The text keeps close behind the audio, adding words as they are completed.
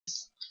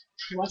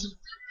Am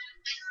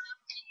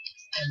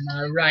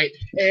I right?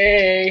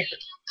 Hey.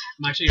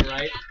 I'm actually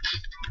right.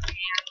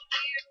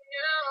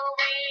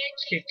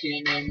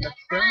 Kicking in the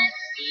front.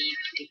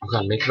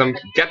 Okay, make them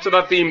get to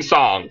the theme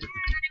song.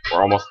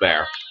 We're almost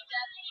there.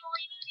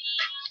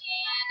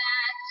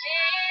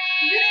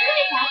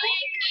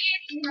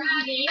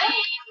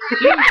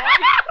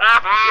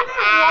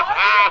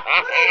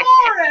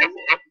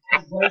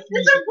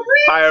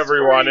 Hi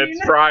everyone,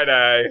 it's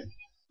Friday.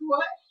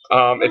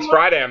 It's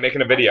Friday, I'm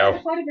making a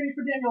video.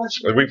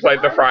 We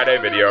played the Friday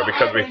video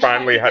because we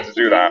finally had to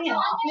do that.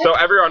 So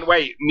everyone,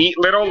 wait, meet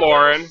little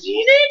Lauren.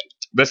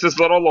 This is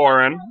little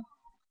Lauren.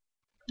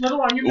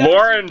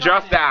 Lauren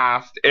just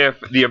asked if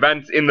the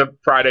events in the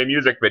Friday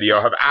music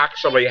video have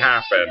actually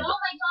happened. Oh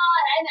my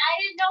god, and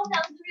I didn't know if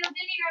that was a real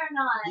video or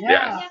not.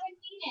 Yes. I haven't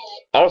seen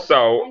it.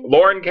 Also,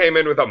 Lauren came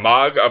in with a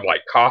mug of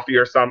like coffee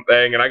or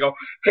something, and I go,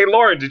 "Hey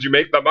Lauren, did you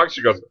make the mug?"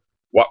 She goes,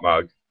 "What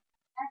mug?"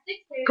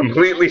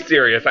 Completely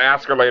serious. I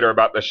asked her later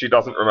about this. She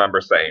doesn't remember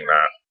saying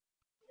that.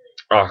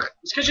 Ugh.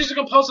 It's because she's a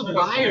compulsive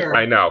liar.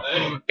 I know.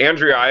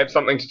 Andrea, I have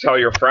something to tell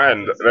your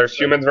friend. There's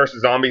Humans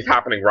vs. Zombies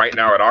happening right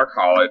now at our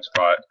college,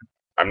 but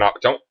I'm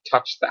not. Don't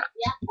touch that.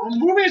 Yeah. I'm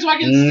moving so I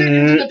can sit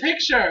into the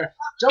picture.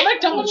 Don't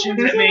make double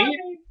chins at me.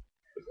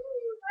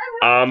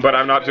 But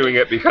I'm not doing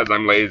it because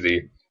I'm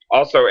lazy.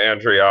 Also,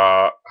 Andrea,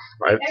 I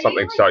have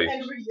something to tell you.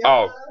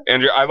 Oh,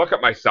 Andrea, I look at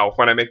myself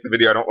when I make the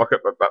video. I don't look at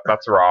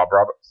that's Rob.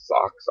 Rob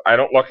sucks. I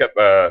don't look at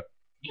the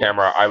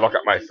camera. I look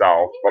at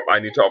myself, but I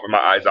need to open my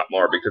eyes up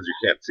more because you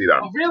can't see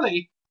them. Oh,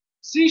 really?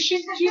 See,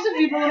 she's an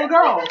evil little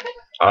girl.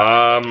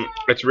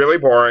 It's really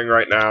boring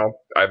right now.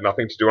 I have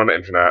nothing to do on the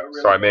internet,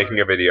 so I'm making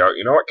a video.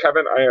 You know what,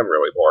 Kevin? I am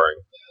really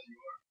boring.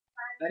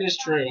 That is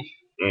true.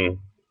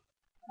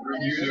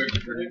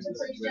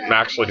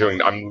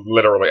 I'm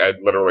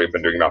literally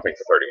been doing nothing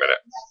for 30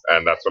 minutes,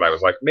 and that's when I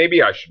was like,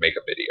 maybe I should make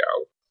a video.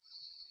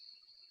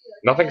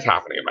 Nothing's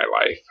happening in my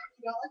life.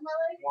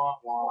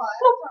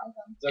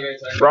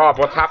 Rob,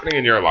 what's happening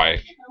in your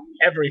life?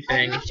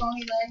 Everything.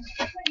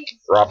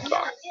 Rob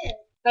sucks.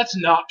 That's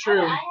not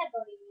true.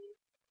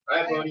 I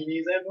have bony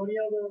knees, I have bony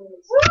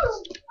elbows.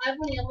 I have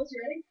bony elbows,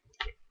 you ready?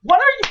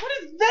 What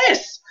is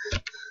this?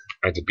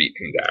 I had to beat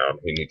him down.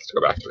 He needs to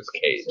go back to his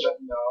cage.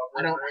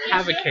 I don't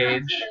have a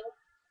cage.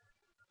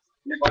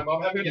 My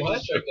mom had me get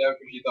this checked out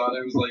because she thought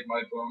it was like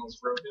my bone was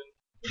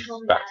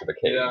broken. Back to the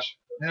cage. Yeah.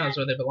 Now that's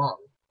where they belong.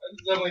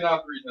 It's definitely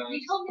not 3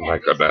 times. Oh my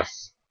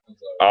goodness.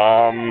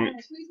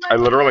 I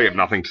literally have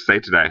nothing to say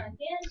today.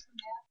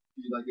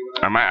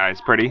 Are my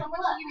eyes pretty?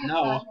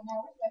 No.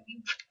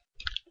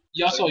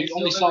 You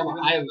only saw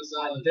the eyelids.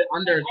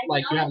 Under,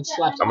 like, you haven't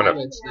slept.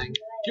 Eyelids thing.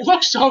 You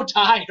look so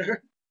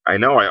tired. I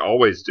know, I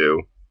always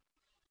do.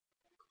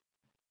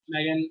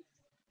 Megan,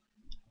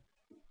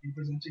 you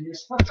presenting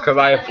yourself? It's because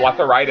I have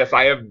blepharitis.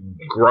 I have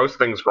gross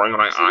things growing on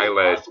my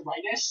eyelids.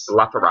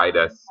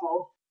 Blepharitis.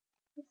 Oh.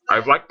 I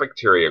have like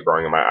bacteria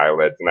growing in my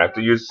eyelids, and I have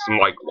to use some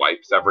like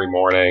wipes every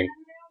morning.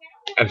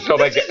 And so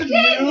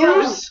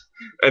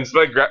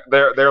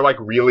they're like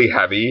really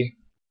heavy.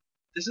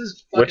 This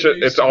is which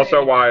it's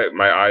also why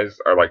my eyes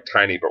are like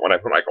tiny, but when I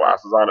put my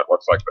glasses on, it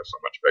looks like they're so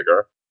much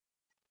bigger.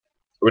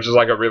 Which is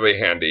like a really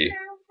handy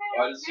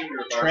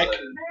trick.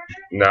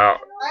 No,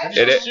 I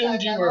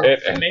assumed you were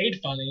made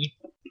funny.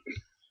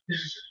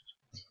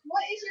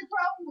 What is your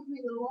problem with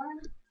me, little one?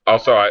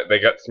 Also, they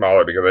get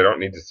smaller because I don't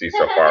need to see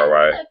so far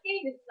away.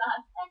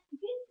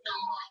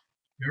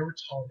 You're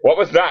retarded. What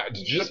was that?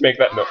 Did you just make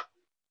that noise?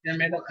 You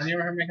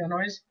ever heard me make that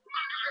noise?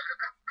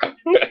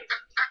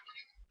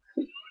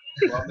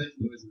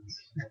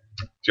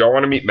 Do y'all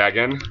want to meet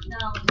Megan?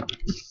 No.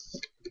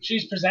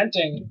 She's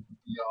presenting.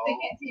 They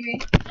can't see me.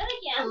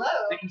 Hello.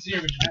 They can see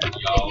her vagina.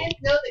 No,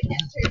 they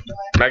can't see me.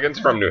 Megan's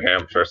from New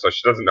Hampshire, so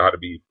she doesn't know how to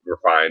be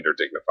refined or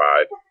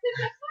dignified.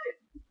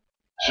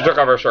 She took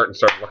off her shirt and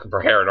started looking for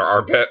hair in her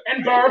armpit.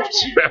 And burped.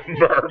 And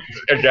burped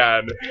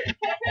again.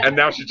 And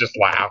now she just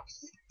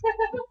laughs.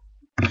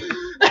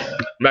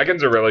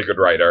 Megan's a really good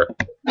writer.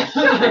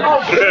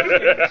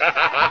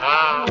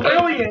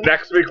 Brilliant.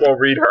 Next week we'll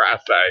read her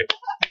essay.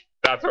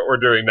 That's what we're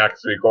doing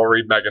next week. We'll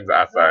read Megan's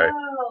essay.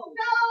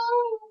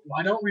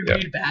 Why don't we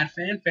read bad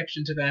fan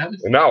fiction to them?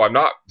 No, I'm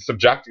not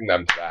subjecting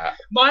them to that.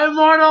 My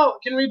Immortal!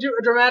 Can we do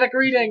a dramatic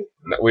reading?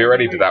 No, we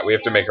already did that. We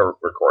have to make a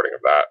recording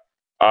of that.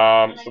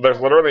 So there's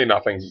literally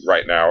nothing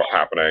right now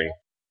happening.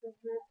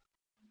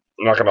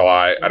 I'm not gonna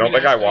lie. I don't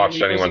think I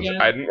watched anyone's.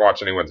 I didn't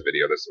watch anyone's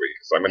video this week,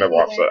 so I'm gonna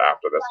watch that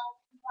after this.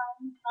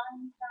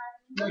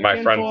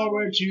 My friends. Looking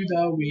forward to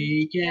the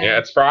weekend. Yeah,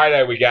 it's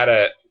Friday. We get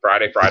it.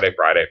 Friday.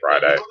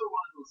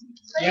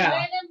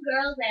 Yeah.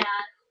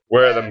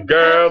 Where them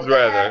girls?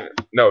 Where them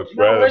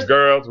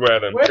girls? Where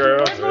them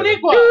girls? Where's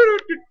Moniqua?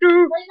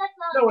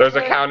 There's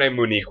a cow named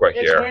Moniqua It's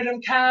here. where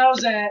them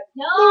cows at.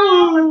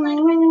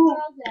 No,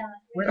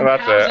 And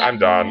that's it. I'm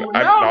done.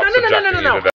 I'm not subjecting you to that.